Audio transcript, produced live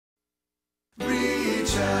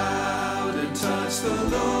Reach out and touch the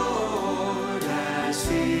Lord as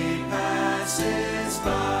he passes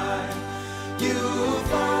by. You'll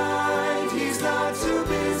find he's not too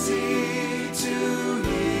busy to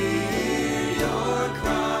hear your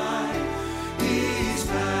cry. He's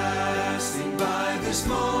passing by this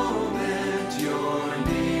moment, your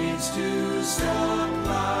needs to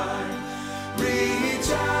supply. Reach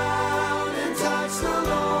out and touch the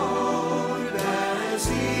Lord as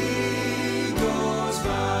he goes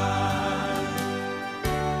by.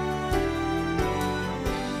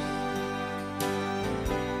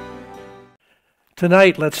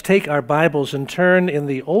 Tonight, let's take our Bibles and turn in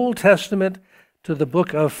the Old Testament to the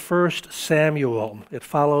book of 1 Samuel. It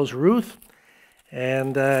follows Ruth,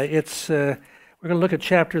 and we're going to look at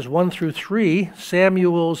chapters 1 through 3,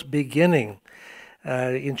 Samuel's beginning.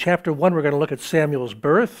 In chapter 1, we're going to look at Samuel's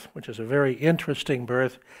birth, which is a very interesting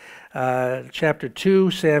birth. Chapter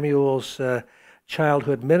 2, Samuel's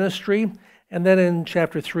childhood ministry. And then in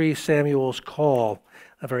chapter 3, Samuel's call,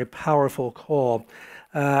 a very powerful call.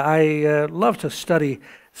 I love to study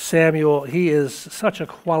Samuel. He is such a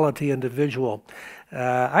quality individual.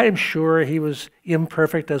 I am sure he was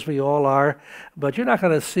imperfect, as we all are, but you're not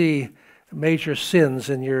going to see major sins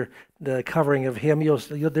in the covering of him.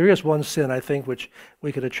 There is one sin, I think, which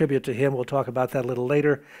we could attribute to him. We'll talk about that a little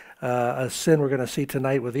later. A sin we're going to see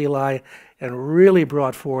tonight with Eli, and really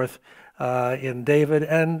brought forth in David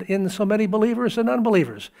and in so many believers and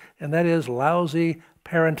unbelievers, and that is lousy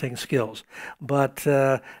parenting skills. But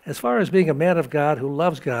as far as being a man of God who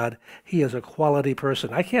loves God, he is a quality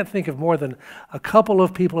person. I can't think of more than a couple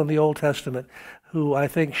of people in the Old Testament who I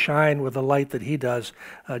think shine with the light that he does.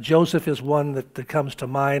 Joseph is one that comes to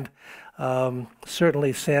mind.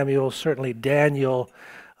 Certainly Samuel, certainly Daniel,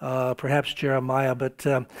 perhaps Jeremiah, but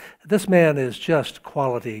this man is just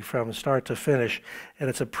quality from start to finish, and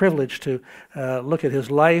it's a privilege to look at his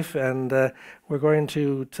life, and we're going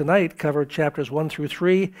to tonight cover chapters 1 through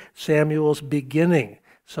 3, Samuel's beginning.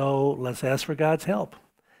 So let's ask for God's help.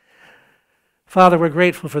 Father, we're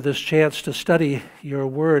grateful for this chance to study your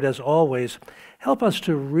word as always. Help us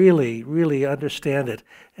to really, really understand it,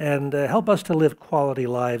 and help us to live quality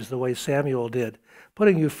lives the way Samuel did,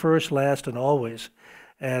 putting you first, last, and always.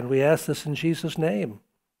 And we ask this in Jesus' name.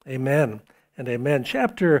 Amen and amen.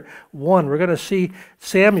 Chapter 1, we're going to see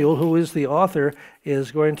Samuel, who is the author,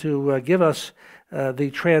 is going to give us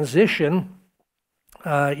the transition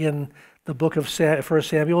in the book of 1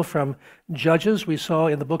 Samuel from Judges. We saw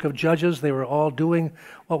in the book of Judges they were all doing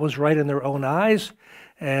what was right in their own eyes,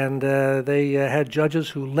 and they had judges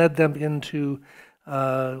who led them into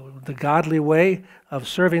the godly way of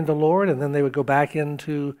serving the Lord, and then they would go back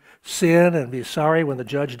into sin and be sorry when the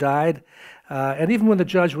judge died. And even when the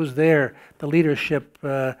judge was there, the leadership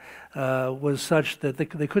was such that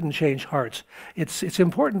they couldn't change hearts. It's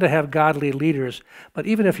important to have godly leaders, but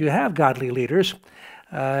even if you have godly leaders,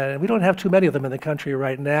 we don't have too many of them in the country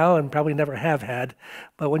right now, and probably never have had,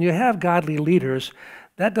 but when you have godly leaders,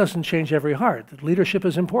 that doesn't change every heart. Leadership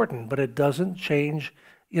is important, but it doesn't change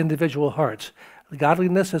individual hearts.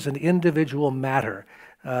 Godliness is an individual matter.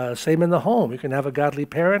 Same in the home. You can have a godly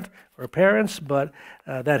parent or parents, but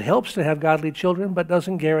that helps to have godly children, but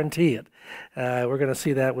doesn't guarantee it. We're going to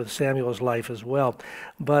see that with Samuel's life as well.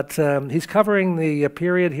 But he's covering the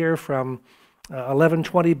period here from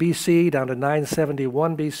 1120 BC down to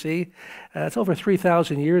 971 BC. It's over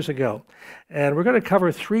 3,000 years ago. And we're going to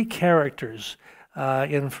cover three characters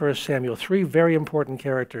in 1 Samuel, three very important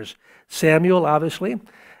characters. Samuel, obviously.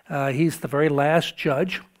 He's the very last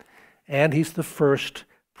judge, and he's the first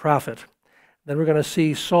prophet. Then we're going to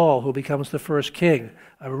see Saul, who becomes the first king,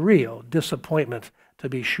 a real disappointment, to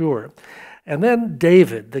be sure. And then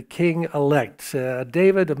David, the king-elect.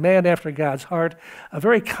 David, a man after God's heart, a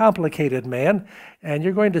very complicated man, and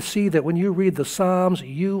you're going to see that when you read the Psalms,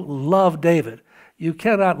 you love David. You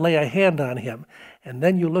cannot lay a hand on him. And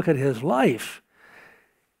then you look at his life,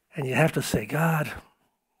 and you have to say, God,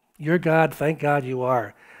 you're God, thank God you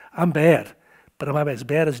are. I'm bad, but am I as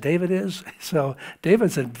bad as David is? So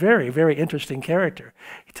David's a very, very interesting character.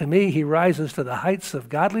 To me, he rises to the heights of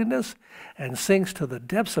godliness and sinks to the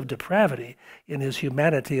depths of depravity in his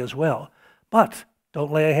humanity as well. But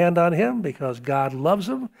don't lay a hand on him, because God loves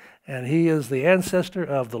him, and he is the ancestor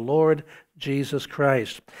of the Lord Jesus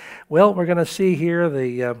Christ. Well, we're going to see here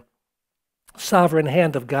the sovereign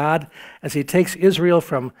hand of God as he takes Israel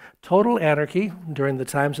from total anarchy during the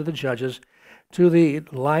times of the judges to the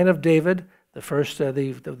line of David, the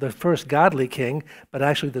first godly king, but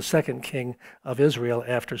actually the second king of Israel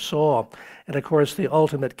after Saul. And of course, the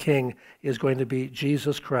ultimate king is going to be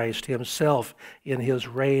Jesus Christ himself in his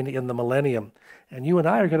reign in the millennium. And you and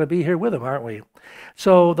I are going to be here with him, aren't we?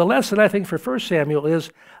 So the lesson, I think, for 1 Samuel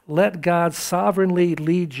is let God sovereignly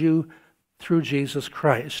lead you through Jesus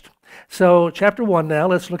Christ. So chapter 1 now,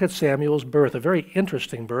 let's look at Samuel's birth, a very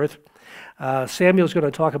interesting birth. Samuel's going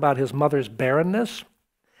to talk about his mother's barrenness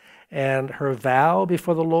and her vow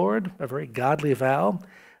before the Lord, a very godly vow.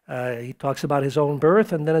 He talks about his own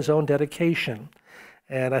birth and then his own dedication.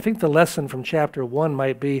 And I think the lesson from chapter 1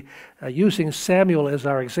 might be, using Samuel as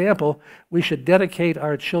our example, we should dedicate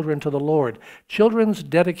our children to the Lord. Children's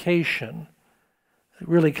dedication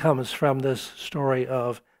really comes from this story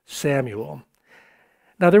of Samuel.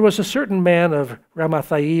 Now there was a certain man of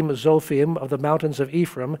Ramathaim Zophim of the mountains of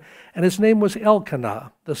Ephraim, and his name was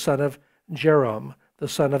Elkanah, the son of Jeroham, the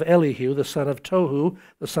son of Elihu, the son of Tohu,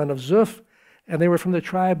 the son of Zuph, and they were from the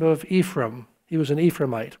tribe of Ephraim. He was an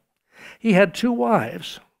Ephraimite. He had 2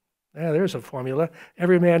 wives. Yeah, there's a formula.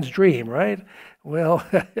 Every man's dream, right? Well,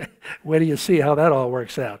 where do you see how that all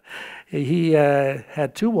works out? He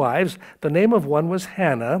had 2 wives. The name of one was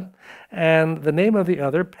Hannah, and the name of the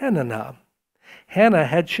other Peninnah. Hannah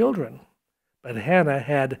had children, but Hannah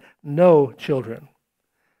had no children.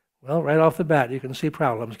 Well, right off the bat, you can see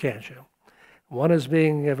problems, can't you? One is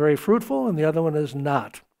being very fruitful, and the other one is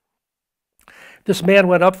not. This man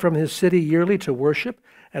went up from his city yearly to worship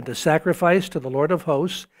and to sacrifice to the Lord of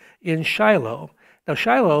hosts in Shiloh. Now,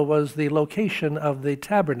 Shiloh was the location of the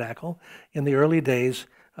tabernacle in the early days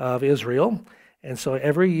of Israel. And so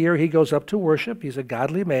every year he goes up to worship. He's a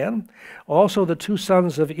godly man. Also, the 2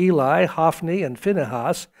 sons of Eli, Hophni and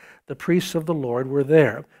Phinehas, the priests of the Lord, were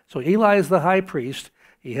there. So Eli is the high priest.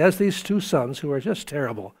 He has these 2 sons who are just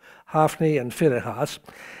terrible, Hophni and Phinehas.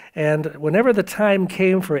 And whenever the time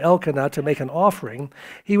came for Elkanah to make an offering,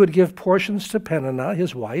 he would give portions to Peninnah,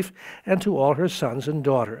 his wife, and to all her sons and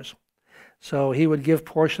daughters. So he would give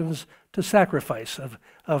portions to sacrifice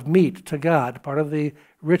of meat to God, part of the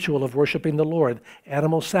ritual of worshiping the Lord,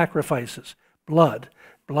 animal sacrifices, blood.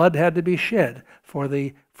 Blood had to be shed for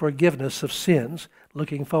the forgiveness of sins,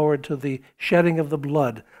 looking forward to the shedding of the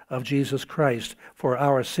blood of Jesus Christ for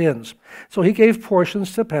our sins. So he gave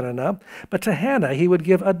portions to Peninnah, but to Hannah he would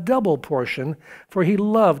give a double portion, for he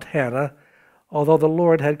loved Hannah, although the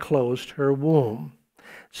Lord had closed her womb.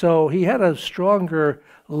 So he had a stronger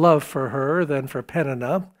love for her than for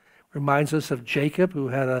Peninnah. Reminds us of Jacob, who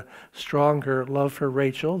had a stronger love for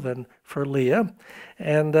Rachel than for Leah.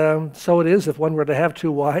 And so it is, if one were to have 2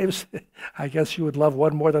 wives, I guess you would love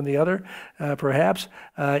one more than the other, perhaps.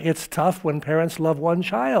 It's tough when parents love one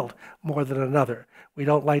child more than another. We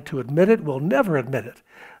don't like to admit it. We'll never admit it.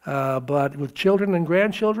 But with children and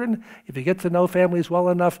grandchildren, if you get to know families well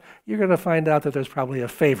enough, you're going to find out that there's probably a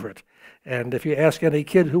favorite. And if you ask any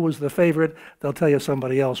kid who was the favorite, they'll tell you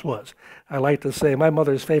somebody else was. I like to say my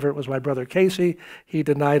mother's favorite was my brother Casey. He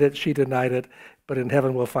denied it, she denied it, but in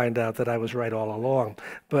heaven we'll find out that I was right all along.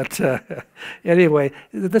 But anyway,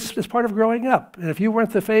 this is part of growing up. And if you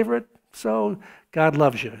weren't the favorite, so God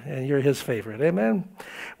loves you, and you're his favorite. Amen?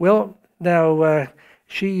 Well, now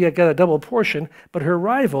she got a double portion, but her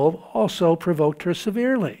rival also provoked her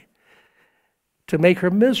severely to make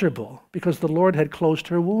her miserable because the Lord had closed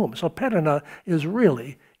her womb. So Peninnah is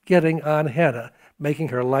really getting on Hannah, making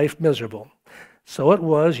her life miserable. So it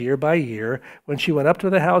was year by year, when she went up to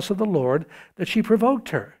the house of the Lord, that she provoked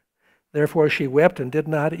her. Therefore she wept and did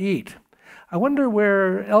not eat. I wonder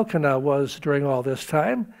where Elkanah was during all this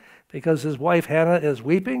time, because his wife Hannah is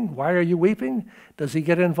weeping. Why are you weeping? Does he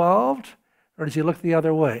get involved, or does he look the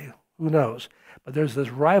other way? Who knows? But there's this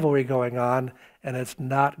rivalry going on, and it's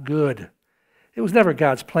not good. It was never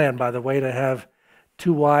God's plan, by the way, to have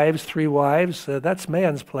 2 wives, 3 wives. That's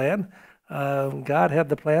man's plan. God had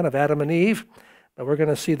the plan of Adam and Eve, but we're going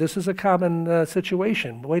to see this is a common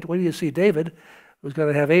situation. Wait till you see David, who's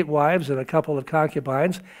going to have 8 wives and a couple of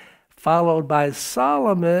concubines, followed by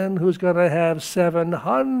Solomon, who's going to have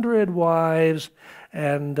 700 wives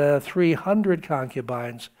and 300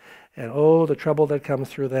 concubines. And oh, the trouble that comes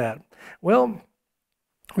through that. Well,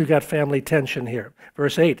 we've got family tension here.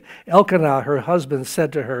 Verse 8, Elkanah, her husband,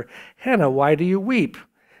 said to her, Hannah, why do you weep?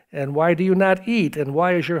 And why do you not eat? And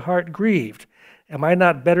why is your heart grieved? Am I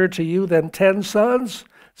not better to you than 10 sons?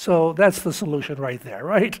 So that's the solution right there,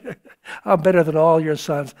 right? I'm better than all your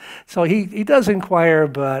sons. So he does inquire,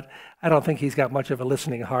 but I don't think he's got much of a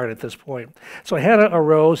listening heart at this point. So Hannah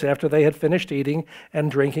arose after they had finished eating and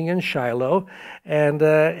drinking in Shiloh, and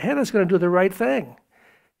Hannah's going to do the right thing.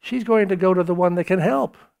 She's going to go to the one that can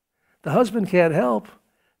help. The husband can't help,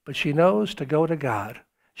 but she knows to go to God.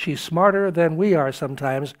 She's smarter than we are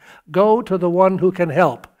sometimes. Go to the one who can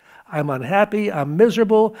help. I'm unhappy, I'm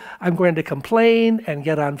miserable, I'm going to complain and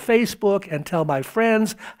get on Facebook and tell my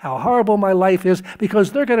friends how horrible my life is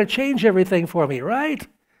because they're going to change everything for me, right?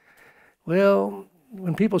 Well,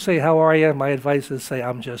 when people say, how are you? My advice is say,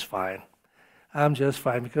 I'm just fine. I'm just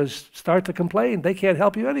fine, because start to complain. They can't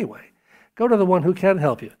help you anyway. Go to the one who can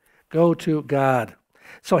help you. Go to God.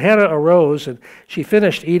 So Hannah arose, and she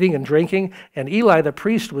finished eating and drinking, and Eli the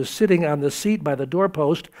priest was sitting on the seat by the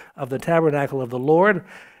doorpost of the tabernacle of the Lord,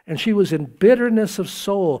 and she was in bitterness of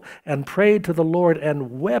soul and prayed to the Lord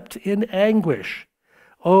and wept in anguish.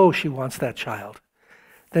 Oh, she wants that child.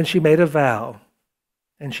 Then she made a vow,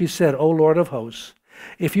 and she said, O Lord of hosts,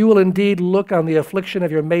 if you will indeed look on the affliction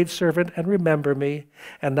of your maidservant and remember me,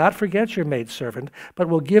 and not forget your maidservant, but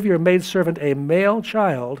will give your maidservant a male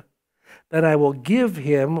child, then I will give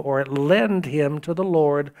him or lend him to the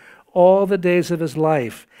Lord all the days of his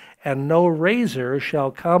life, and no razor shall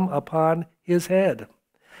come upon his head.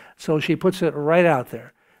 So she puts it right out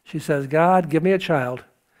there. She says, God, give me a child.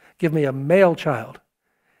 Give me a male child,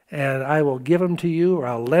 and I will give him to you, or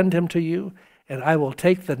I'll lend him to you, and I will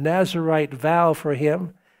take the Nazirite vow for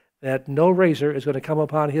him that no razor is going to come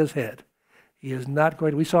upon his head. He is not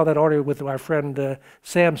going to. We saw that order with our friend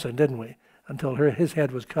Samson, didn't we? Until his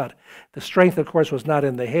head was cut. The strength, of course, was not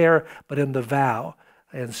in the hair, but in the vow.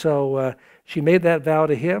 And so she made that vow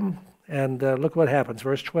to him, and look what happens.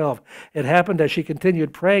 Verse 12. It happened as she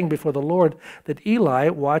continued praying before the Lord that Eli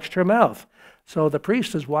watched her mouth. So the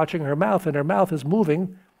priest is watching her mouth, and her mouth is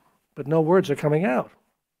moving, but no words are coming out.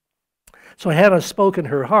 So Hannah spoke in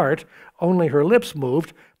her heart, only her lips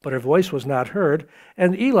moved, but her voice was not heard,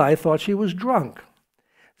 and Eli thought she was drunk.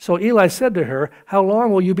 So Eli said to her, how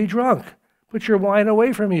long will you be drunk? Put your wine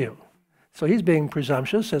away from you. So he's being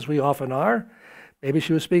presumptuous, as we often are. Maybe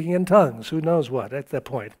she was speaking in tongues, who knows what at that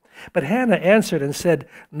point. But Hannah answered and said,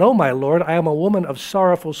 no, my lord, I am a woman of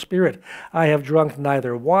sorrowful spirit. I have drunk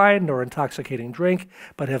neither wine nor intoxicating drink,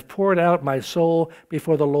 but have poured out my soul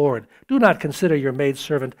before the Lord. Do not consider your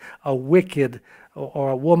maidservant a wicked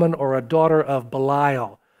or a woman or a daughter of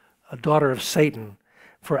Belial, a daughter of Satan.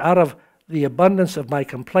 For out of the abundance of my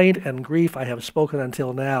complaint and grief I have spoken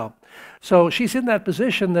until now. So she's in that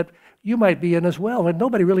position that you might be in as well, and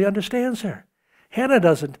nobody really understands her. Hannah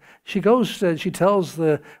doesn't. She goes, she tells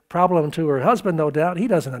the problem to her husband, no doubt. He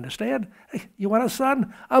doesn't understand. Hey, you want a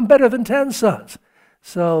son? I'm better than 10 sons.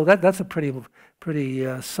 So that's a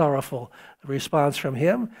pretty sorrowful response from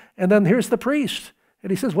him. And then here's the priest.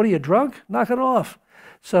 And he says, what are you, drunk? Knock it off.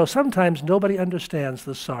 So sometimes nobody understands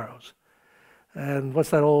the sorrows. And what's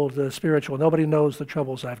that old spiritual? Nobody knows the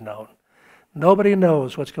troubles I've known. Nobody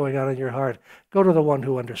knows what's going on in your heart. Go to the one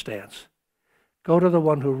who understands. Go to the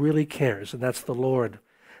one who really cares, and that's the Lord.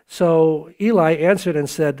 So Eli answered and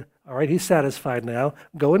said, all right, he's satisfied now.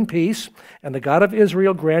 Go in peace, and the God of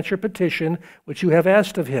Israel grant your petition, which you have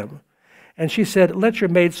asked of him. And she said, let your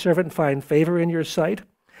maidservant find favor in your sight.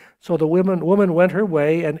 So the woman went her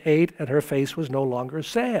way and ate, and her face was no longer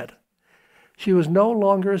sad. She was no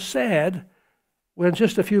longer sad when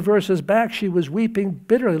just a few verses back she was weeping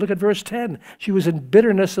bitterly. Look at verse 10. She was in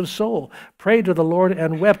bitterness of soul, prayed to the Lord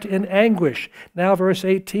and wept in anguish. Now verse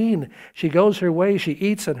 18, she goes her way, she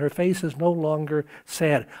eats, and her face is no longer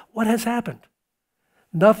sad. What has happened?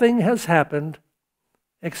 Nothing has happened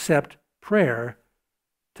except prayer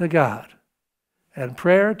to God. And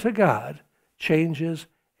prayer to God changes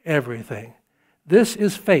everything. This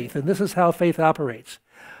is faith, and this is how faith operates.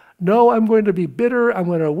 No, I'm going to be bitter, I'm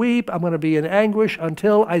going to weep, I'm going to be in anguish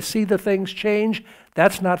until I see the things change.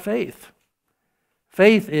 That's not faith.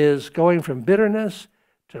 Faith is going from bitterness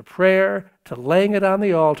to prayer, to laying it on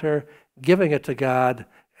the altar, giving it to God,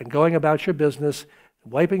 and going about your business,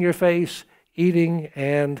 wiping your face, eating,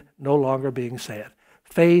 and no longer being sad.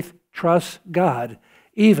 Faith trusts God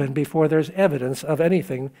even before there's evidence of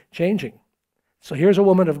anything changing. So here's a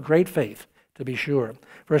woman of great faith, to be sure.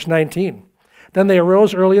 Verse 19. Then they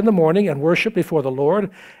arose early in the morning and worshipped before the Lord,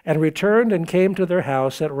 and returned and came to their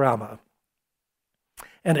house at Ramah.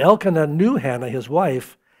 And Elkanah knew Hannah, his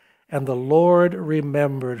wife, and the Lord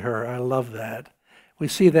remembered her. I love that. We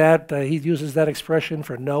see that he uses that expression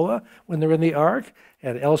for Noah when they're in the ark,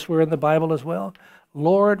 and elsewhere in the Bible as well.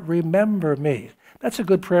 Lord, remember me. That's a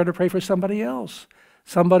good prayer to pray for somebody else.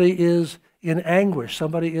 Somebody is in anguish.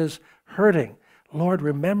 Somebody is hurting. Lord,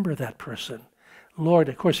 remember that person. Lord,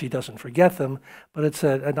 of course, he doesn't forget them, but it's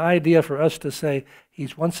an idea for us to say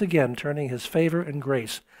he's once again turning his favor and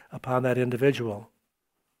grace upon that individual.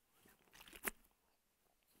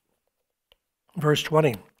 Verse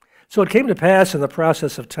 20. So it came to pass in the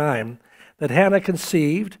process of time that Hannah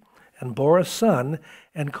conceived and bore a son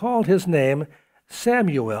and called his name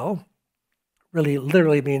Samuel, really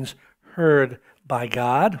literally means heard by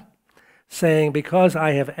God, saying, because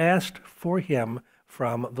I have asked for him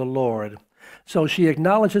from the Lord. So she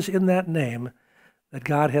acknowledges in that name that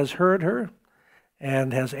God has heard her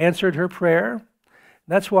and has answered her prayer.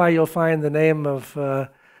 That's why you'll find the name of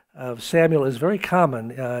Samuel is very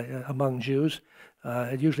common among Jews.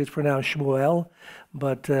 Usually it's pronounced Shmuel,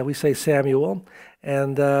 but we say Samuel,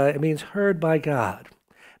 and it means heard by God.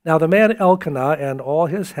 Now the man Elkanah and all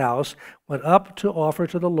his house went up to offer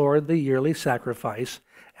to the Lord the yearly sacrifice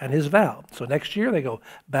and his vow. So next year they go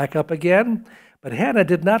back up again. But Hannah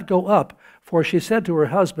did not go up, for she said to her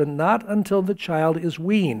husband, not until the child is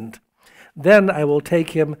weaned. Then I will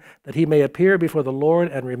take him, that he may appear before the Lord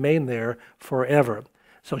and remain there forever.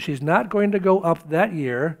 So she's not going to go up that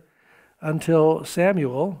year until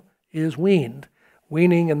Samuel is weaned.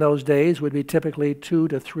 Weaning in those days would be typically 2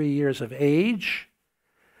 to 3 years of age.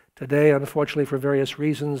 Today, unfortunately, for various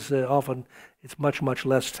reasons, often it's much, much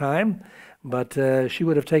less time. But she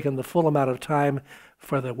would have taken the full amount of time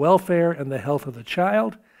for the welfare and the health of the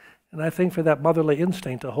child, and I think for that motherly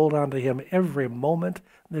instinct to hold on to him every moment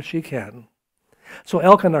that she can. So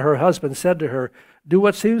Elkanah, her husband, said to her, do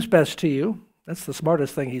what seems best to you. That's the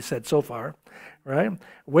smartest thing he said so far, right?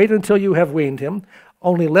 Wait until you have weaned him.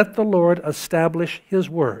 Only let the Lord establish his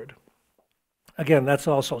word. Again, that's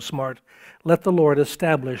also smart. Let the Lord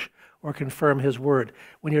establish or confirm his word.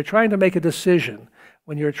 When you're trying to make a decision,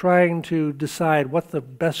 when you're trying to decide what the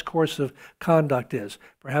best course of conduct is,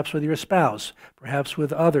 perhaps with your spouse, perhaps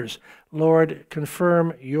with others, Lord,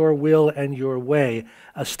 confirm your will and your way.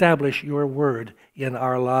 Establish your word in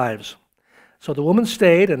our lives. So the woman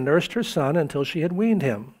stayed and nursed her son until she had weaned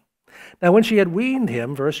him. Now when she had weaned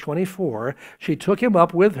him, verse 24, she took him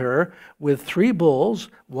up with her with 3 bulls,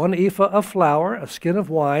 1 ephah of flour, a skin of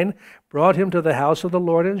wine, brought him to the house of the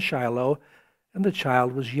Lord in Shiloh, and the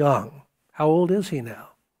child was young. How old is he now?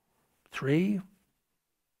 3?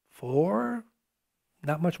 4?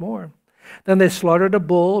 Not much more. Then they slaughtered a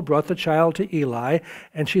bull, brought the child to Eli,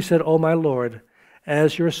 and she said, O my Lord,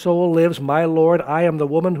 as your soul lives, my Lord, I am the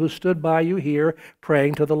woman who stood by you here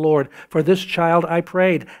praying to the Lord. For this child I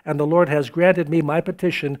prayed, and the Lord has granted me my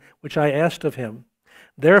petition which I asked of him.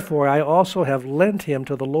 Therefore I also have lent him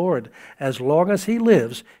to the Lord. As long as he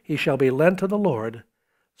lives, he shall be lent to the Lord.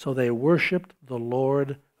 So they worshipped the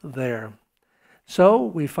Lord there. So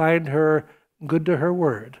we find her good to her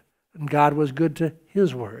word, and God was good to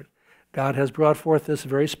his word. God has brought forth this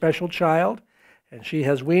very special child, and she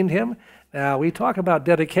has weaned him. Now, we talk about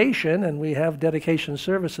dedication, and we have dedication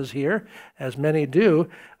services here, as many do,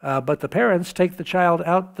 but the parents take the child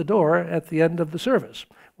out the door at the end of the service.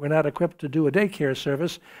 We're not equipped to do a daycare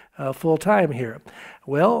service full-time here.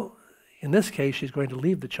 Well, in this case, she's going to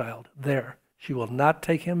leave the child there. She will not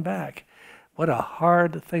take him back. What a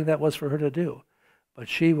hard thing that was for her to do. But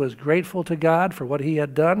she was grateful to God for what he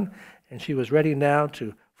had done, and she was ready now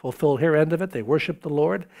to fulfill her end of it. They worshiped the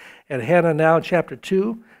Lord. And Hannah now, chapter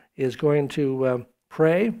 2, is going to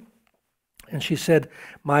pray. And she said,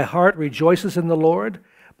 my heart rejoices in the Lord.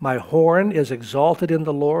 My horn is exalted in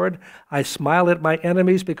the Lord. I smile at my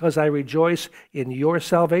enemies because I rejoice in your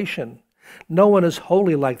salvation. No one is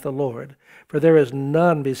holy like the Lord, for there is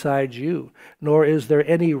none besides you, nor is there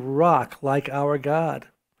any rock like our God.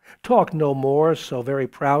 Talk no more so very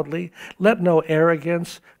proudly. Let no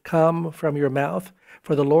arrogance come from your mouth.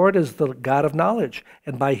 For the Lord is the God of knowledge,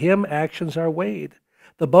 and by him actions are weighed.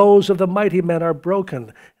 The bows of the mighty men are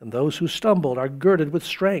broken, and those who stumbled are girded with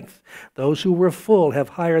strength. Those who were full have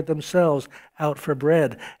hired themselves out for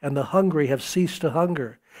bread, and the hungry have ceased to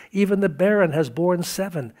hunger. Even the barren has borne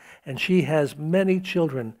 7, and she has many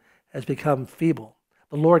children, has become feeble.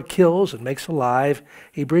 The Lord kills and makes alive.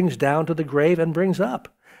 He brings down to the grave and brings up.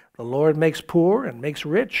 The Lord makes poor and makes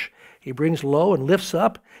rich. He brings low and lifts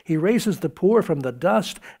up. He raises the poor from the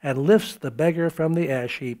dust and lifts the beggar from the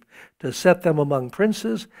ash heap, to set them among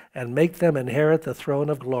princes and make them inherit the throne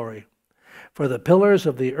of glory. For the pillars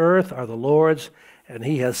of the earth are the Lord's, and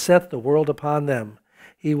he has set the world upon them.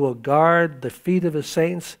 He will guard the feet of his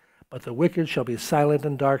saints, but the wicked shall be silent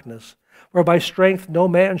in darkness. For by strength no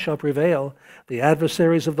man shall prevail. The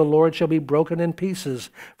adversaries of the Lord shall be broken in pieces.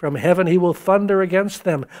 From heaven he will thunder against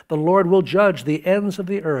them. The Lord will judge the ends of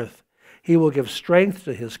the earth. He will give strength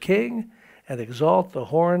to his king and exalt the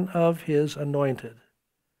horn of his anointed.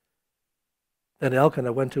 Then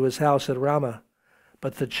Elkanah went to his house at Ramah,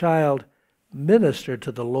 but the child ministered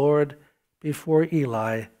to the Lord before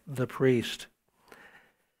Eli the priest.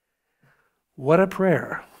 What a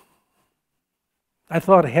prayer. I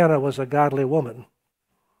thought Hannah was a godly woman.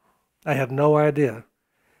 I had no idea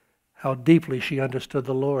how deeply she understood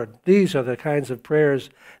the Lord. These are the kinds of prayers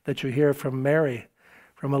that you hear from Mary,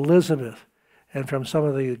 from Elizabeth, and from some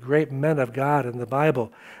of the great men of God in the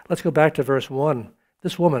Bible. Let's go back to verse 1.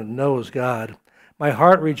 This woman knows God. My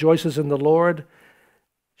heart rejoices in the Lord.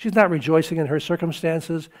 She's not rejoicing in her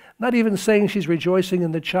circumstances, not even saying she's rejoicing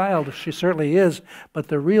in the child. She certainly is, but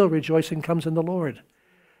the real rejoicing comes in the Lord.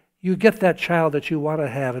 You get that child that you want to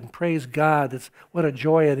have, and praise God. It's what a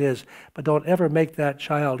joy it is. But don't ever make that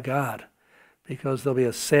child God, because there'll be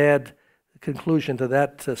a sad conclusion to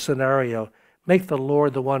that scenario. Make the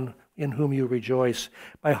Lord the one in whom you rejoice.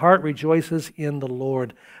 My heart rejoices in the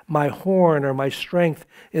Lord. My horn or my strength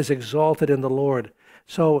is exalted in the Lord.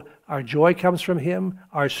 So our joy comes from him.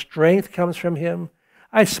 Our strength comes from him.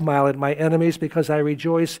 I smile at my enemies because I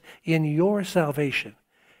rejoice in your salvation.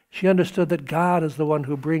 She understood that God is the one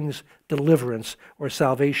who brings deliverance or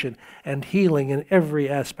salvation and healing in every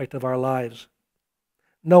aspect of our lives.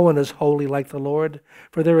 No one is holy like the Lord,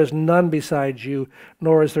 for there is none besides you,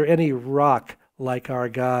 nor is there any rock like our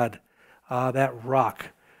God. That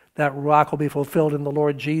rock will be fulfilled in the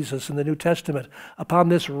Lord Jesus in the New Testament. Upon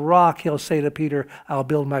this rock, he'll say to Peter, I'll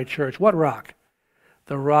build my church. What rock?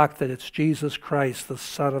 The rock that it's Jesus Christ, the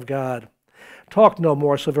Son of God. Talk no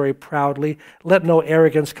more so very proudly. Let no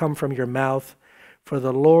arrogance come from your mouth. For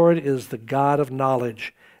the Lord is the God of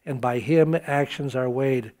knowledge, and by him actions are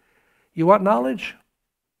weighed. You want knowledge?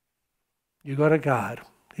 You go to God.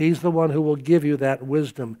 He's the one who will give you that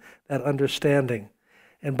wisdom, that understanding.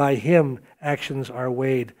 And by him actions are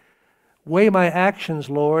weighed. Weigh my actions,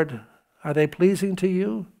 Lord. Are they pleasing to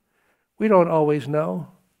you? We don't always know.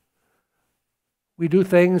 We do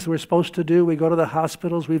things we're supposed to do. We go to the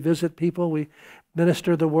hospitals. We visit people. We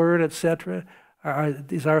minister the word, etc.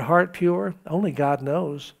 Is our heart pure? Only God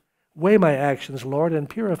knows. Weigh my actions, Lord, and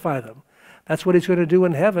purify them. That's what he's going to do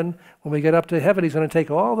in heaven. When we get up to heaven, he's going to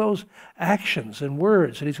take all those actions and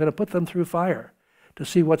words, and he's going to put them through fire to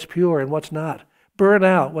see what's pure and what's not. Burn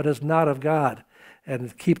out what is not of God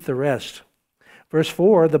and keep the rest. Verse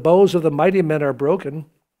 4, the bows of the mighty men are broken,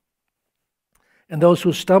 and those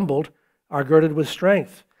who stumbled are girded with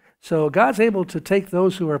strength. So God's able to take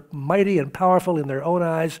those who are mighty and powerful in their own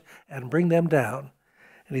eyes and bring them down.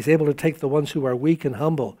 And he's able to take the ones who are weak and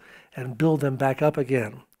humble and build them back up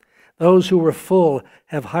again. Those who were full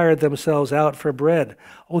have hired themselves out for bread.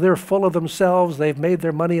 Oh, they're full of themselves. They've made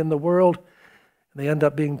their money in the world, and they end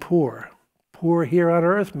up being poor. Poor here on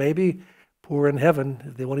earth, maybe poor in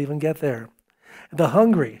heaven. They won't even get there. The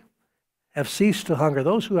hungry have ceased to hunger.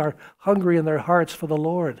 Those who are hungry in their hearts for the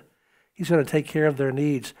Lord, he's going to take care of their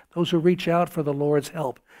needs. Those who reach out for the Lord's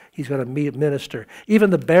help, he's going to minister. Even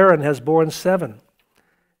the barren has borne 7,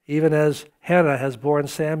 even as Hannah has borne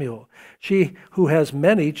Samuel. She who has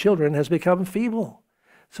many children has become feeble.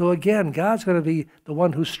 So again, God's going to be the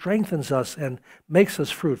one who strengthens us and makes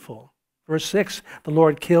us fruitful. Verse 6, the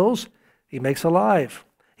Lord kills, he makes alive.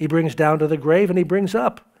 He brings down to the grave and he brings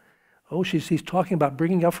up. Oh, he's talking about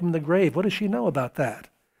bringing up from the grave. What does she know about that?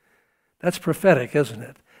 That's prophetic, isn't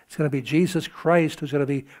it? It's going to be Jesus Christ who's going to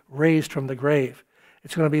be raised from the grave.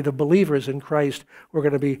 It's going to be the believers in Christ who are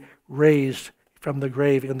going to be raised from the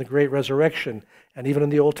grave in the great resurrection. And even in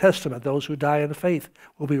the Old Testament, those who die in faith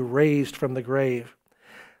will be raised from the grave.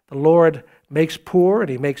 The Lord makes poor and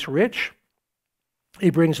he makes rich. He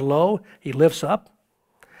brings low, he lifts up.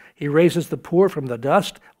 He raises the poor from the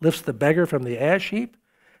dust, lifts the beggar from the ash heap,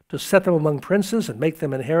 to set them among princes and make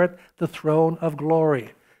them inherit the throne of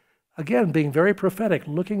glory. Again, being very prophetic,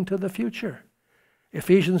 looking to the future.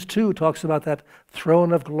 Ephesians 2 talks about that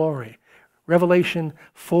throne of glory. Revelation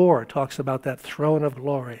 4 talks about that throne of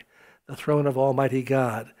glory, the throne of Almighty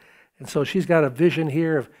God. And so she's got a vision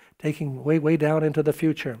here of taking way down into the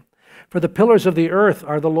future. For the pillars of the earth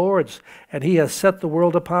are the Lord's, and he has set the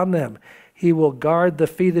world upon them. He will guard the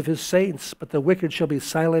feet of his saints, but the wicked shall be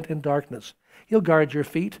silent in darkness. He'll guard your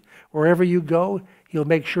feet. Wherever you go, he'll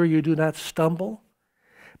make sure you do not stumble.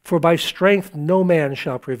 For by strength no man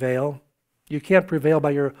shall prevail. You can't prevail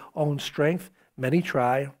by your own strength. Many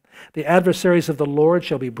try. The adversaries of the Lord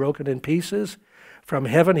shall be broken in pieces. From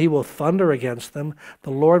heaven he will thunder against them. The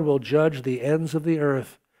Lord will judge the ends of the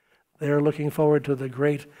earth. They're looking forward to the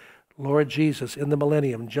great Lord Jesus in the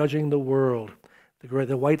millennium, judging the world,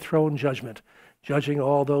 the white throne judgment, judging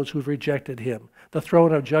all those who've rejected him, the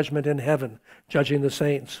throne of judgment in heaven, judging the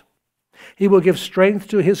saints. He will give strength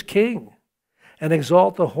to his king and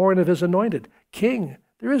exalt the horn of his anointed. King,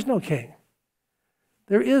 there is no king.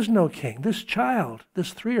 There is no king. This child,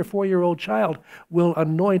 this 3 or 4-year-old child, will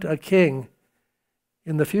anoint a king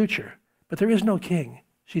in the future. But there is no king.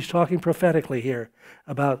 She's talking prophetically here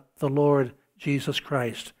about the Lord Jesus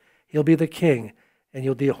Christ. He'll be the king,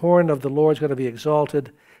 and the horn of the Lord is going to be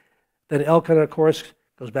exalted. Then Elkanah, of course,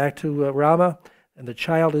 goes back to Ramah, and the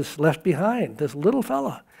child is left behind, this little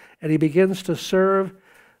fella, and he begins to serve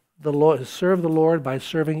the Lord by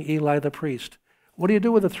serving Eli the priest. What do you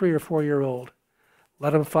do with a 3 or 4-year-old?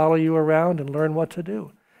 Let him follow you around and learn what to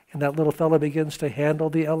do. And that little fella begins to handle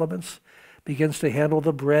the elements, begins to handle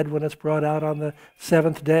the bread when it's brought out on the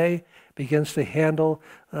 7th day, begins to handle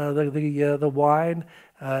the wine.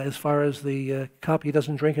 As far as the cup, he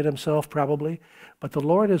doesn't drink it himself probably. But the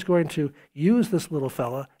Lord is going to use this little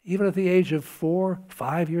fella, even at the age of 4,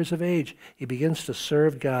 5 years of age. He begins to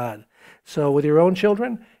serve God. So with your own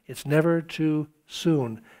children, it's never too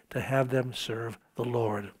soon to have them serve the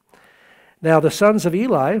Lord. Now the sons of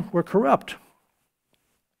Eli were corrupt.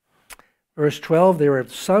 Verse 12, they were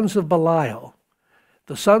sons of Belial.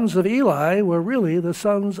 The sons of Eli were really the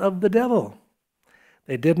sons of the devil.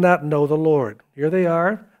 They did not know the Lord. Here they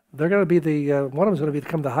are. They're going to be one of them is going to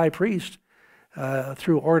become the high priest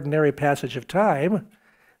through ordinary passage of time,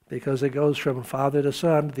 because it goes from father to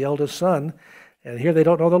son, the eldest son, and here they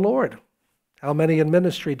don't know the Lord. How many in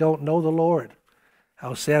ministry don't know the Lord?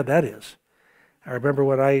 How sad that is. I remember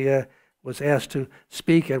when I was asked to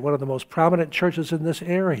speak at one of the most prominent churches in this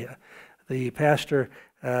area. The pastor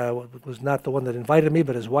was not the one that invited me,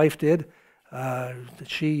 but his wife did.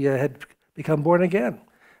 She had become born again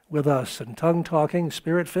with us and tongue-talking,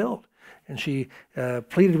 spirit-filled. And she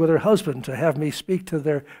pleaded with her husband to have me speak to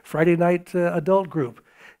their Friday night adult group.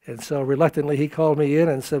 And so reluctantly he called me in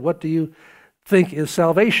and said, "What do you think is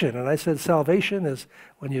salvation?" And I said, salvation is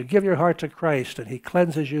when you give your heart to Christ and he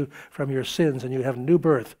cleanses you from your sins and you have new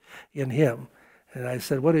birth in him. And I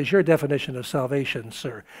said, "What is your definition of salvation,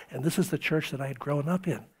 sir?" And this is the church that I had grown up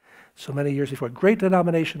in so many years before. Great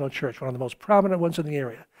denominational church, one of the most prominent ones in the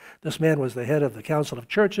area. This man was the head of the Council of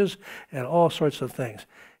Churches and all sorts of things.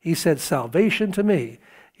 He said, salvation to me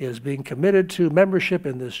is being committed to membership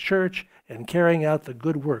in this church and carrying out the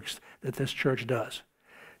good works that this church does.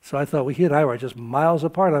 So I thought he and I were just miles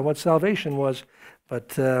apart on what salvation was.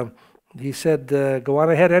 But he said, go on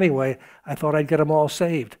ahead anyway. I thought I'd get them all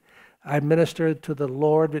saved. I ministered to the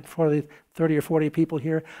Lord before the 30 or 40 people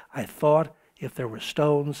here. I thought if there were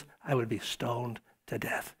stones, I would be stoned to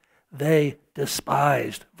death. They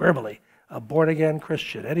despised, verbally, a born-again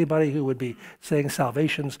Christian, anybody who would be saying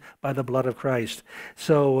salvation's by the blood of Christ.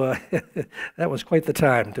 So that was quite the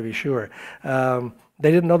time, to be sure. They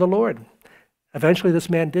didn't know the Lord. Eventually, this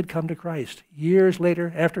man did come to Christ. Years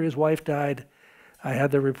later, after his wife died, I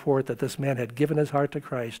had the report that this man had given his heart to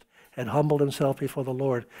Christ, had humbled himself before the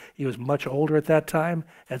Lord. He was much older at that time,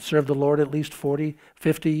 had served the Lord at least 40,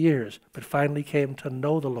 50 years, but finally came to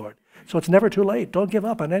know the Lord. So it's never too late. Don't give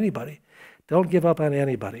up on anybody. Don't give up on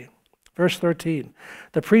anybody. Verse 13,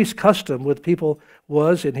 the priest's custom with people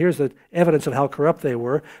was, and here's the evidence of how corrupt they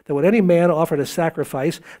were, that when any man offered a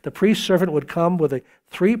sacrifice, the priest's servant would come with a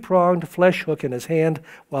 3-pronged flesh hook in his hand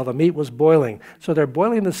while the meat was boiling. So they're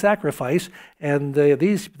boiling the sacrifice, and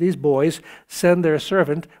these boys send their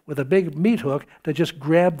servant with a big meat hook to just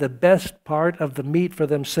grab the best part of the meat for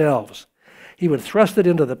themselves. He would thrust it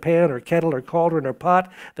into the pan or kettle or cauldron or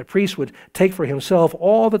pot. The priest would take for himself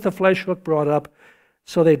all that the flesh hook brought up.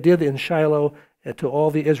 So they did in Shiloh to all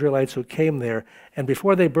the Israelites who came there. And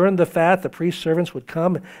before they burned the fat, the priest's servants would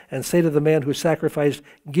come and say to the man who sacrificed,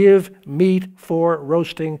 "Give meat for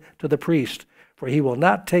roasting to the priest, for he will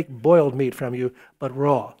not take boiled meat from you, but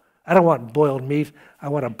raw." I don't want boiled meat. I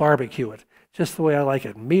want to barbecue it, just the way I like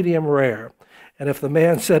it, medium rare. And if the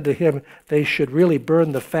man said to him they should really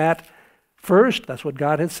burn the fat first, that's what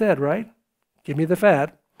God had said, right? Give me the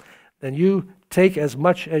fat. Then you take as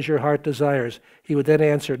much as your heart desires. He would then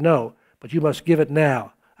answer, "No, but you must give it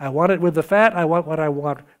now. I want it with the fat. I want what I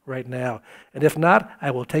want right now. And if not, I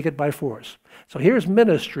will take it by force." So here's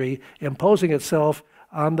ministry imposing itself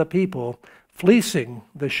on the people, fleecing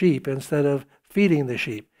the sheep instead of feeding the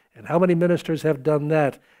sheep. And how many ministers have done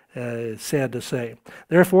that? Sad to say.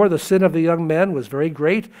 Therefore, the sin of the young men was very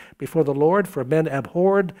great before the Lord, for men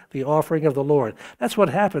abhorred the offering of the Lord. That's what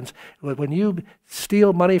happens when you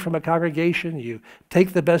steal money from a congregation. You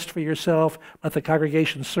take the best for yourself, let the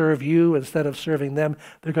congregation serve you instead of serving them.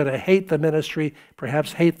 They're going to hate the ministry,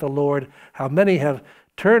 perhaps hate the Lord. How many have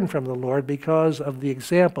turned from the Lord because of the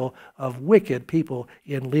example of wicked people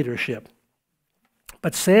in leadership?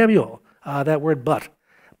 But Samuel, that word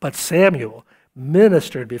but Samuel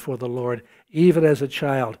ministered before the Lord even as a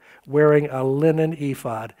child, wearing a linen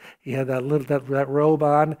ephod. He had that robe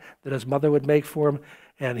on that his mother would make for him,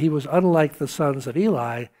 and he was unlike the sons of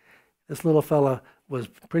Eli. This little fella was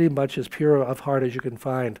pretty much as pure of heart as you can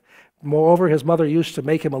find. Moreover, his mother used to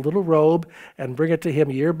make him a little robe and bring it to him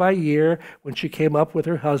year by year when she came up with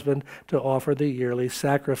her husband to offer the yearly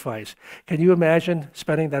sacrifice. Can you imagine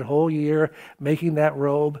spending that whole year making that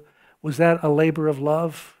robe? Was that a labor of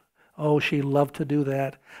love? Oh, she loved to do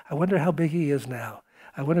that. I wonder how big he is now.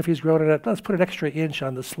 I wonder if he's grown it up. Let's put an extra inch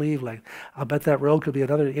on the sleeve length. I'll bet that robe could be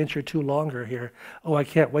another inch or two longer here. Oh, I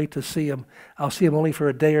can't wait to see him. I'll see him only for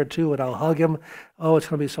a day or two, and I'll hug him. Oh, it's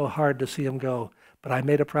going to be so hard to see him go. But I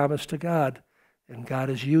made a promise to God, and God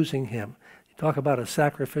is using him. You talk about a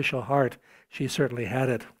sacrificial heart. She certainly had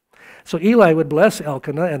it. So Eli would bless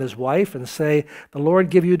Elkanah and his wife and say, "The Lord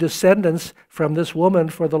give you descendants from this woman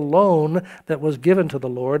for the loan that was given to the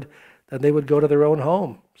Lord." Then they would go to their own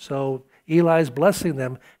home. So Eli's blessing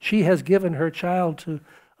them. She has given her child to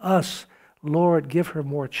us. Lord, give her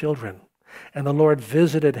more children. And the Lord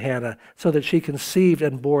visited Hannah so that she conceived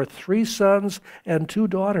and bore 3 sons and 2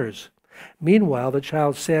 daughters. Meanwhile, the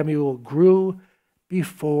child Samuel grew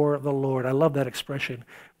before the Lord. I love that expression,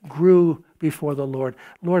 grew before the Lord.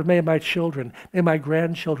 Lord, may my children, may my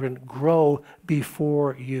grandchildren grow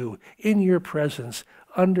before you, in your presence,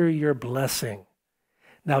 under your blessing.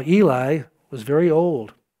 Now Eli was very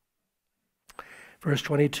old. Verse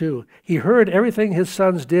 22, he heard everything his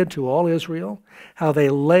sons did to all Israel, how they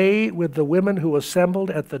lay with the women who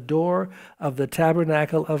assembled at the door of the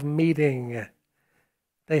tabernacle of meeting.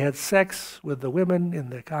 They had sex with the women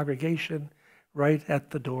in the congregation right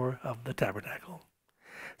at the door of the tabernacle.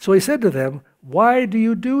 So he said to them, "Why do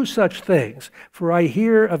you do such things? For I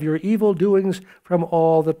hear of your evil doings from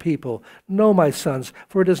all the people. No, my sons,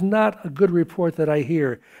 for it is not a good report that I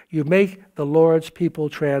hear. You make the Lord's people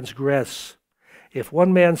transgress. If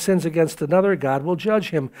one man sins against another, God will judge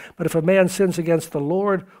him. But if a man sins against the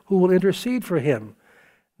Lord, who will intercede for him?"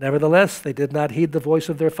 Nevertheless, they did not heed the voice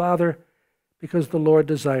of their father, because the Lord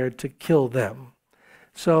desired to kill them.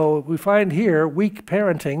 So we find here weak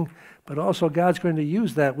parenting, but also God's going to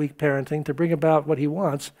use that weak parenting to bring about what he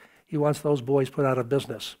wants. He wants those boys put out of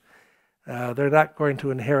business. They're not going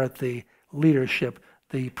to inherit the leadership,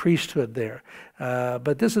 the priesthood there.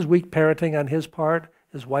 But this is weak parenting on his part,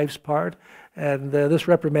 his wife's part. And this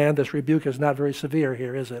reprimand, this rebuke is not very severe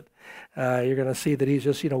here, is it? You're going to see that he's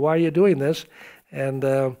just, why are you doing this? And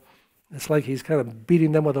it's like he's kind of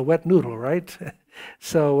beating them with a wet noodle, right?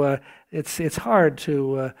 So it's hard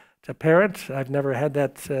to parent. I've never had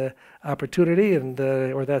that opportunity and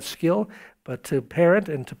or that skill, but to parent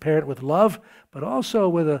and to parent with love, but also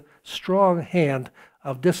with a strong hand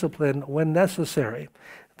of discipline when necessary.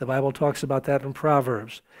 The Bible talks about that in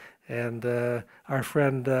Proverbs. And our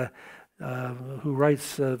friend who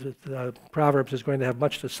writes Proverbs is going to have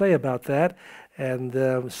much to say about that.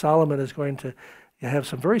 And Solomon is going to have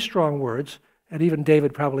some very strong words, and even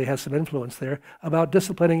David probably has some influence there, about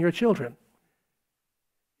disciplining your children.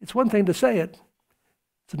 It's one thing to say it.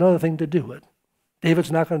 It's another thing to do it.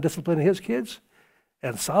 David's not going to discipline his kids,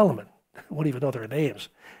 and Solomon won't even know their names.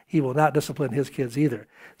 He will not discipline his kids either.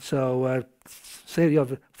 So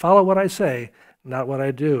follow what I say, not what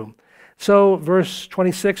I do. So, verse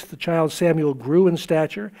 26, the child Samuel grew in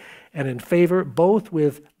stature and in favor both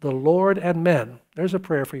with the Lord and men. There's a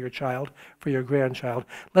prayer for your child, for your grandchild.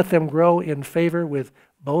 Let them grow in favor with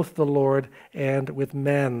both the Lord and with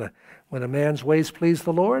men. When a man's ways please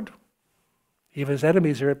the Lord, even his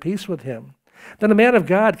enemies are at peace with him. Then a man of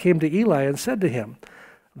God came to Eli and said to him,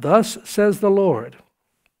 "Thus says the Lord,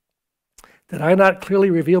 did I not clearly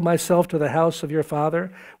reveal myself to the house of your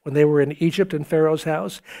father when they were in Egypt in Pharaoh's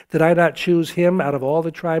house? Did I not choose him out of all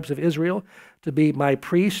the tribes of Israel to be my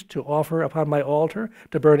priest, to offer upon my altar,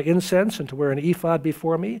 to burn incense, and to wear an ephod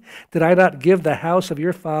before me? Did I not give the house of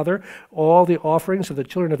your father all the offerings of the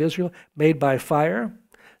children of Israel made by fire?"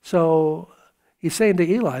 So he's saying to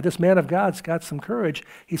Eli, this man of God's got some courage.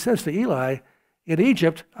 He says to Eli, in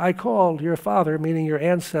Egypt, I called your father, meaning your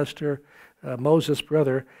ancestor, Moses'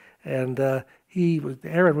 brother, and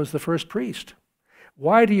Aaron was the first priest.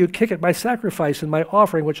 Why do you kick at my sacrifice and my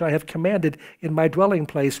offering, which I have commanded in my dwelling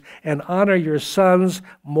place, and honor your sons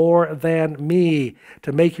more than me,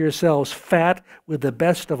 to make yourselves fat with the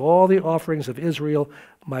best of all the offerings of Israel,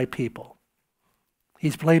 my people?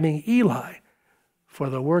 He's blaming Eli for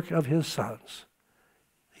the work of his sons.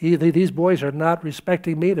 These boys are not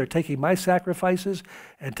respecting me. They're taking my sacrifices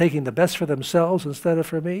and taking the best for themselves instead of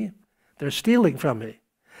for me. They're stealing from me.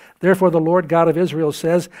 Therefore the Lord God of Israel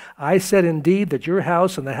says, I said indeed that your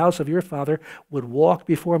house and the house of your father would walk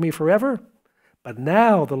before me forever. But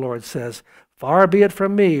now, the Lord says, far be it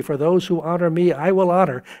from me, for those who honor me I will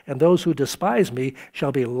honor, and those who despise me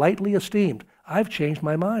shall be lightly esteemed. I've changed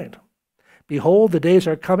my mind. Behold, the days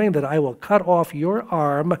are coming that I will cut off your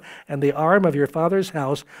arm and the arm of your father's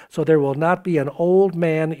house, so there will not be an old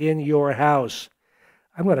man in your house.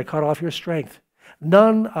 I'm going to cut off your strength.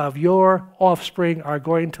 None of your offspring are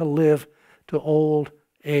going to live to old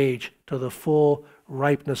age, to the full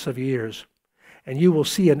ripeness of years. And you will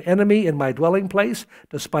see an enemy in my dwelling place,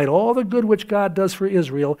 despite all the good which God does for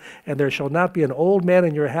Israel, and there shall not be an old man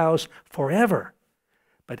in your house forever.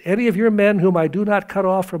 But any of your men whom I do not cut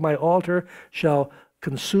off from my altar shall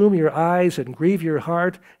consume your eyes and grieve your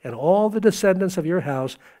heart, and all the descendants of your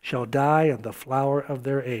house shall die in the flower of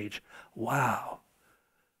their age. Wow.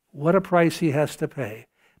 What a price he has to pay,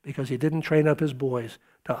 because he didn't train up his boys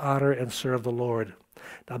to honor and serve the Lord.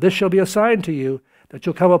 Now this shall be a sign to you, that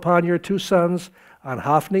you'll come upon your 2 sons, on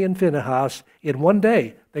Hophni and Phinehas. In one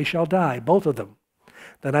day they shall die, both of them.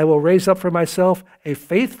 Then I will raise up for myself a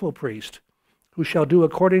faithful priest, who shall do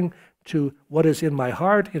according to what is in my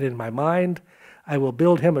heart and in my mind. I will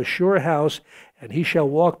build him a sure house, and he shall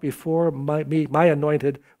walk before my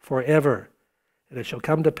anointed forever. And it shall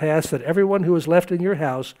come to pass that everyone who is left in your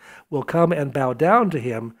house will come and bow down to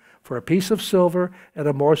him for a piece of silver and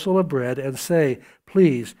a morsel of bread, and say,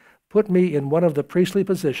 Please, put me in one of the priestly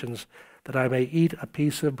positions, that I may eat a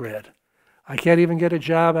piece of bread. I can't even get a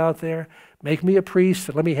job out there. Make me a priest,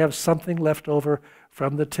 and let me have something left over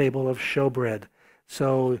from the table of showbread.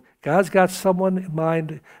 So God's got someone in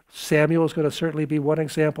mind. Samuel is going to certainly be one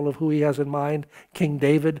example of who he has in mind. King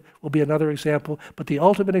David will be another example. But the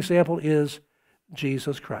ultimate example is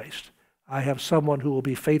Jesus Christ. I have someone who will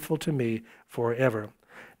be faithful to me forever.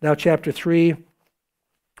 Now, chapter 3,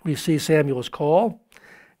 we see Samuel's call.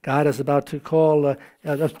 God is about to call,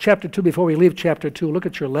 chapter 2, before we leave chapter 2, look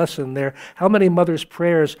at your lesson there. How many mothers'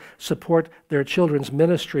 prayers support their children's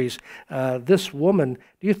ministries? This woman,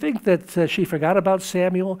 do you think that she forgot about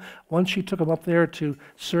Samuel once she took him up there to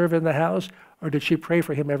serve in the house, or did she pray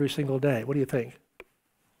for him every single day? What do you think?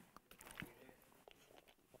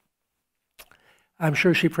 I'm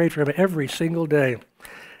sure she prayed for him every single day.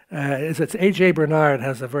 It's A.J. Bernard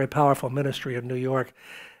has a very powerful ministry in New York,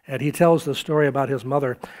 and he tells the story about his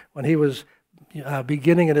mother. When he was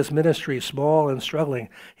beginning in his ministry, small and struggling,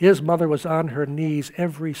 his mother was on her knees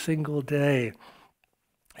every single day.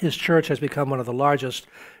 His church has become one of the largest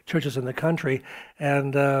churches in the country,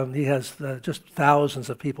 and he has just thousands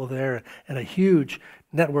of people there and a huge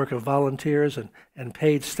network of volunteers and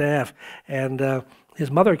paid staff. And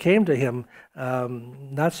his mother came to him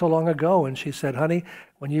not so long ago, and she said, Honey,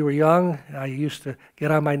 when you were young, I used to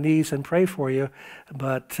get on my knees and pray for you,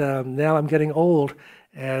 but now I'm getting old,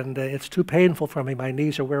 and it's too painful for me. My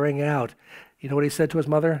knees are wearing out. You know what he said to his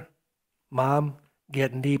mother? Mom,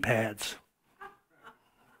 get knee pads.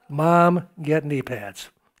 Mom, get knee pads.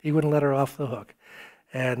 He wouldn't let her off the hook.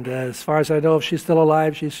 And as far as I know, if she's still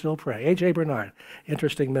alive, she's still praying. A.J. Bernard,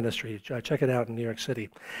 interesting ministry. Check it out in New York City.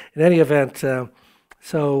 In any event,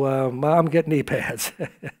 Mom, get knee pads.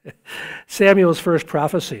 Samuel's first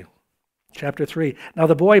prophecy, chapter 3. Now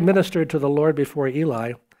the boy ministered to the Lord before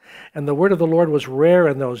Eli, and the word of the Lord was rare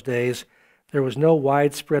in those days. There was no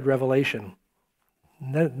widespread revelation.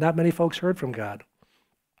 Not many folks heard from God.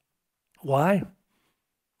 Why?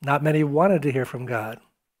 Not many wanted to hear from God.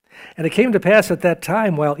 And it came to pass at that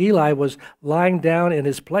time, while Eli was lying down in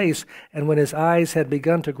his place, and when his eyes had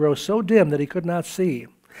begun to grow so dim that he could not see,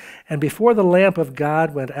 and before the lamp of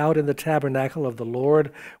God went out in the tabernacle of the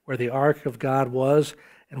Lord, where the ark of God was,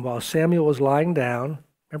 and while Samuel was lying down,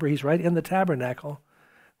 remember he's right in the tabernacle,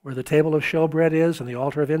 where the table of showbread is, and the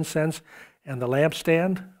altar of incense, and the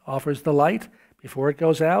lampstand offers the light before it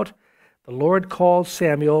goes out, the Lord called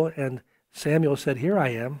Samuel, and Samuel said, Here I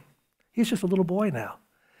am. He's just a little boy now.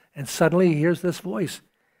 And suddenly he hears this voice,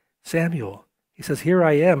 Samuel. He says, Here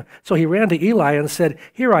I am. So he ran to Eli and said,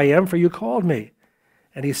 Here I am, for you called me.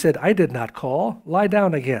 And he said, I did not call. Lie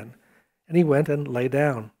down again. And he went and lay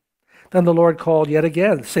down. Then the Lord called yet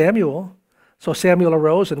again, Samuel. So Samuel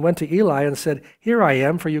arose and went to Eli and said, Here I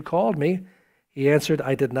am, for you called me. He answered,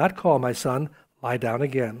 I did not call, my son. Lie down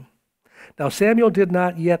again. Now Samuel did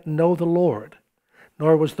not yet know the Lord,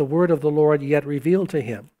 nor was the word of the Lord yet revealed to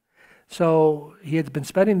him. So he had been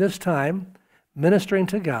spending this time ministering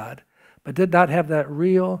to God, but did not have that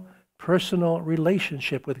real personal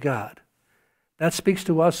relationship with God. That speaks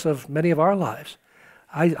to us of many of our lives.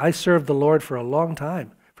 I served the Lord for a long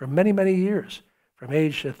time, for many, many years, from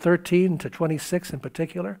age 13 to 26 in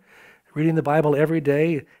particular, reading the Bible every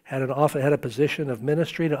day, had a position of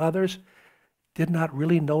ministry to others, did not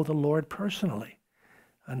really know the Lord personally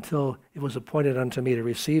until it was appointed unto me to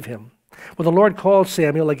receive him. Well, the Lord called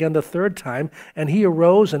Samuel again the third time, and he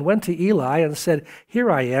arose and went to Eli and said,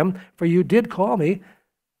 Here I am, for you did call me.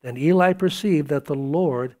 Then Eli perceived that the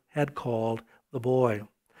Lord had called the boy.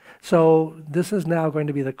 So this is now going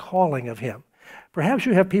to be the calling of him. Perhaps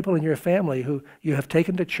you have people in your family who you have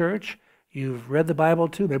taken to church, you've read the Bible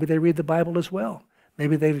to, maybe they read the Bible as well.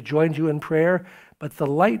 Maybe they've joined you in prayer, but the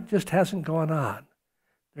light just hasn't gone on.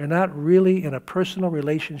 They're not really in a personal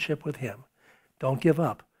relationship with him. Don't give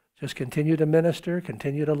up. Just continue to minister,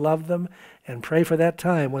 continue to love them, and pray for that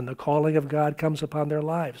time when the calling of God comes upon their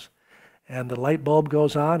lives. And the light bulb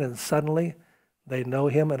goes on, and suddenly they know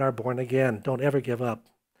him and are born again. Don't ever give up.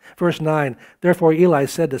 Verse 9, therefore Eli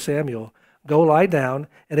said to Samuel, go lie down,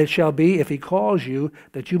 and it shall be, if he calls you,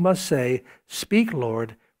 that you must say, speak,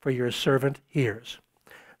 Lord, for your servant hears.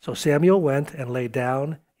 So Samuel went and lay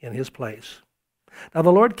down in his place. Now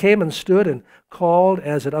the Lord came and stood and called,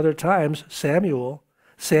 as at other times, Samuel,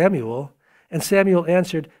 Samuel. And Samuel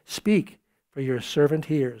answered, speak, for your servant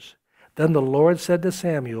hears. Then the Lord said to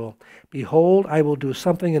Samuel, behold, I will do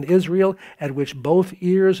something in Israel at which both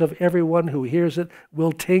ears of everyone who hears it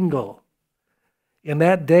will tingle. In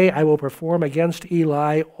that day I will perform against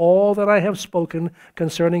Eli all that I have spoken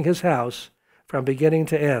concerning his house from beginning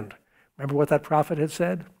to end. Remember what that prophet had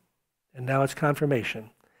said? And now it's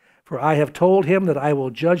confirmation. For I have told him that I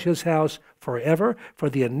will judge his house forever for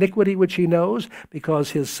the iniquity which he knows,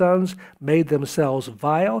 because his sons made themselves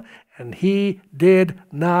vile, and he did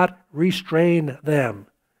not restrain them.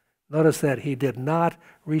 Notice that he did not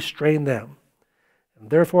restrain them. And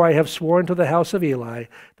therefore I have sworn to the house of Eli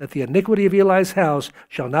that the iniquity of Eli's house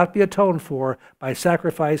shall not be atoned for by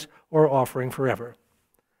sacrifice or offering forever.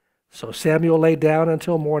 So Samuel lay down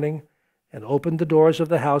until morning and opened the doors of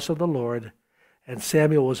the house of the Lord, and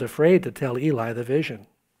Samuel was afraid to tell Eli the vision.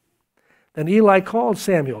 Then Eli called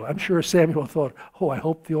Samuel. I'm sure Samuel thought, oh, I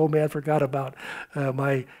hope the old man forgot about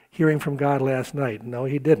my hearing from God last night. No,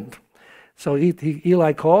 he didn't. So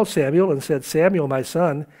Eli called Samuel and said, Samuel, my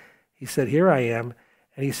son. He said, here I am.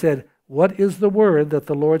 And he said, what is the word that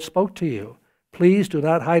the Lord spoke to you? Please do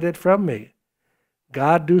not hide it from me.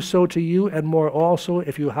 God do so to you and more also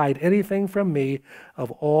if you hide anything from me of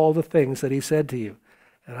all the things that he said to you.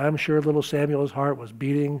 And I'm sure little Samuel's heart was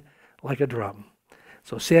beating like a drum.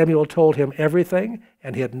 So Samuel told him everything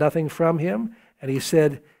and hid nothing from him. And he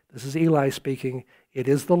said, this is Eli speaking, it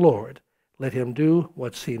is the Lord. Let him do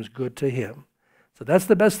what seems good to him. So that's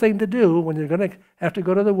the best thing to do when you're going to have to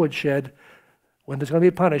go to the woodshed. When there's going to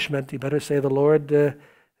be punishment, you better say the Lord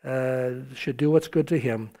should do what's good to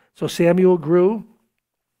him. So Samuel grew.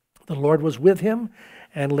 The Lord was with him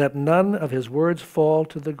and let none of his words fall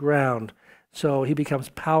to the ground. So he becomes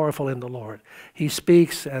powerful in the Lord. He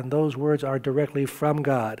speaks, and those words are directly from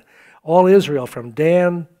God. All Israel, from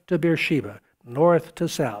Dan to Beersheba, north to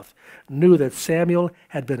south, knew that Samuel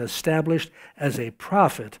had been established as a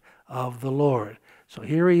prophet of the Lord. So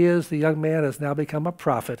here he is, the young man has now become a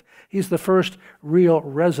prophet. He's the first real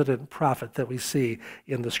resident prophet that we see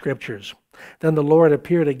in the Scriptures. Then the Lord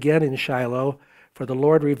appeared again in Shiloh, for the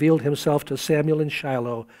Lord revealed himself to Samuel in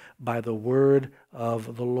Shiloh by the word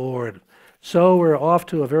of the Lord. So we're off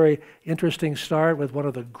to a very interesting start with one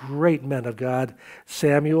of the great men of God,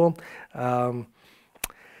 Samuel.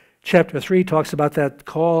 Chapter 3 talks about that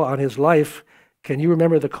call on his life. Can you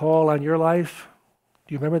remember the call on your life?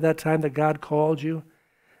 Do you remember that time that God called you?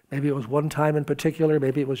 Maybe it was one time in particular.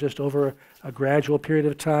 Maybe it was just over a gradual period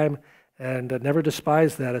of time. And never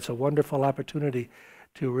despise that. It's a wonderful opportunity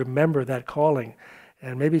to remember that calling.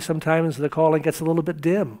 And maybe sometimes the calling gets a little bit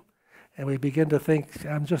dim. And we begin to think,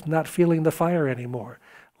 I'm just not feeling the fire anymore.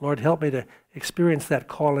 Lord, help me to experience that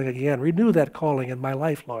calling again. Renew that calling in my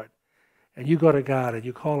life, Lord. And you go to God and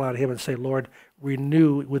you call on him and say, Lord,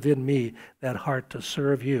 renew within me that heart to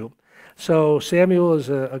serve you. So Samuel is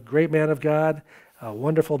a great man of God, a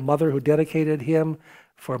wonderful mother who dedicated him.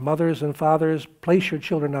 For mothers and fathers, place your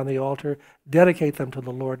children on the altar, dedicate them to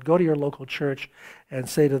the Lord. Go to your local church and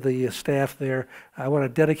say to the staff there, I want to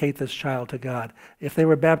dedicate this child to God. If they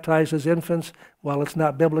were baptized as infants, while it's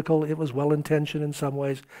not biblical, it was well-intentioned in some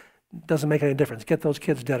ways. It doesn't make any difference. Get those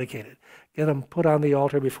kids dedicated. Get them put on the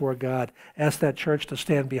altar before God. Ask that church to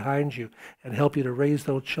stand behind you and help you to raise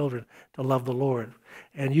those children to love the Lord.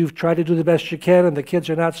 And you've tried to do the best you can and the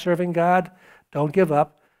kids are not serving God, don't give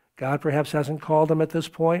up. God perhaps hasn't called them at this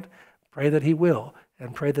point. Pray that he will,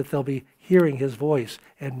 and pray that they'll be hearing his voice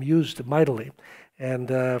and used mightily. And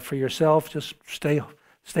for yourself, just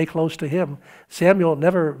stay close to him. Samuel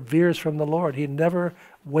never veers from the Lord. He never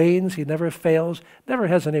wanes. He never fails, never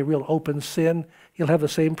has any real open sin. He'll have the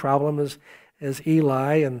same problem as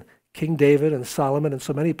Eli and King David and Solomon and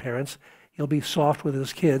so many parents. He'll be soft with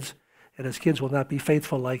his kids, and his kids will not be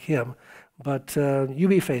faithful like him. But you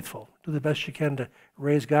be faithful. Do the best you can to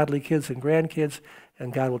raise godly kids and grandkids,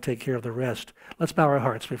 and God will take care of the rest. Let's bow our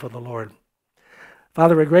hearts before the Lord.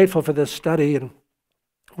 Father, we're grateful for this study, and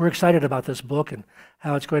we're excited about this book and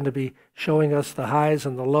how it's going to be showing us the highs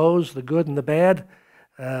and the lows, the good and the bad,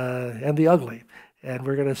 and the ugly. And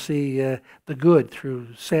we're going to see the good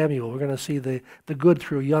through Samuel. We're going to see the good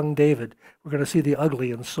through young David. We're going to see the ugly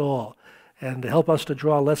in Saul. And help us to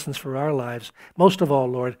draw lessons for our lives. Most of all,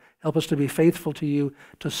 Lord, help us to be faithful to you,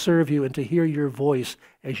 to serve you, and to hear your voice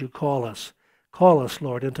as you call us. Call us,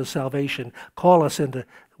 Lord, into salvation. Call us into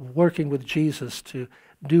working with Jesus to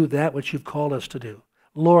do that which you've called us to do.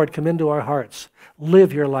 Lord, come into our hearts.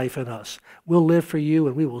 Live your life in us. We'll live for you,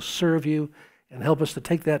 and we will serve you, and help us to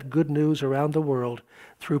take that good news around the world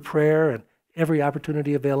through prayer and every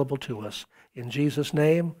opportunity available to us. In Jesus'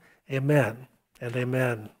 name, amen and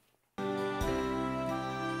amen.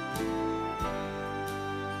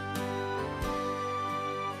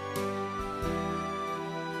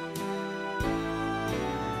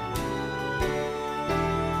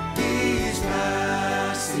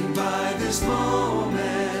 By this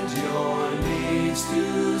moment, your needs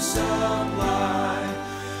to solve.